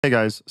Hey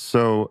guys,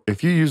 so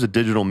if you use a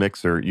digital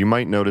mixer, you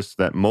might notice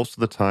that most of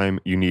the time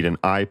you need an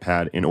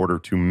iPad in order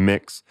to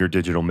mix your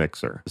digital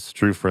mixer. This is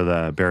true for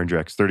the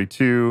Behringer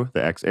X32, the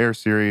XAir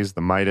series,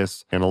 the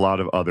Midas, and a lot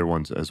of other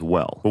ones as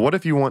well. But what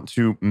if you want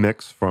to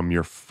mix from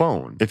your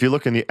phone? If you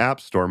look in the App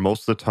Store,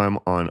 most of the time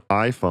on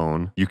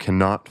iPhone, you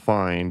cannot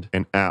find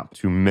an app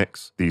to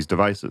mix these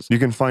devices. You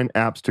can find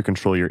apps to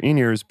control your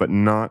in-ears, but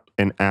not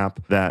an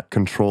app that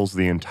controls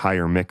the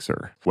entire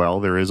mixer. Well,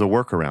 there is a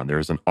workaround. There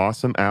is an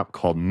awesome app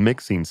called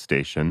MixStation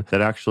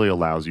that actually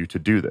allows you to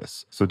do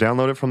this. So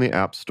download it from the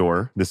App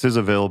Store. This is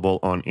available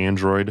on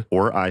Android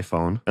or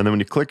iPhone. And then when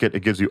you click it, it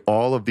gives you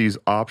all of these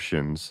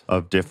options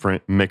of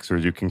different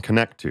mixers you can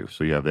connect to.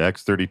 So you have the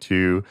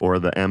X32 or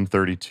the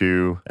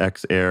M32,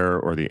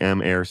 XAir or the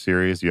M-Air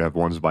series. You have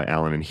ones by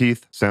Allen and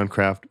Heath,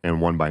 Soundcraft,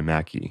 and one by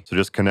Mackie. So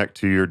just connect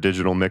to your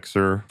digital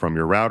mixer from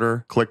your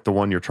router, click the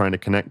one you're trying to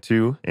connect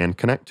to, and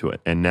connect to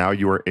it. And now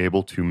you are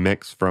able to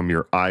mix from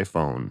your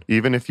iPhone.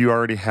 Even if you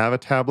already have a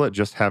tablet,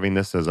 just having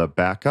this as a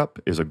backup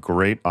is a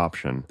great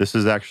option. This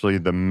is actually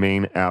the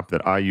main app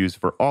that I use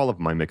for all of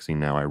my mixing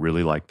now. I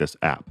really like this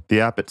app.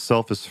 The app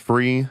itself is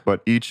free,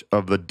 but each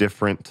of the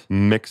different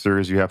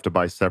mixers you have to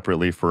buy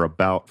separately for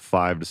about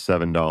 $5 to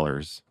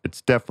 $7.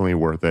 It's definitely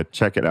worth it.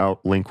 Check it out.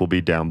 Link will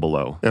be down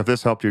below. If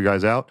this helped you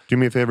guys out, do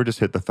me a favor, just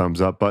hit the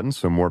thumbs up button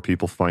so more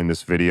people find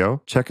this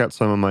video. Check out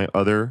some of my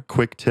other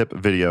quick tip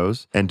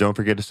videos, and don't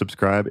forget to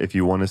subscribe if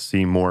you want to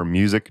see more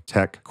music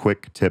tech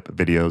quick tip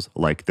videos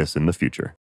like this in the future.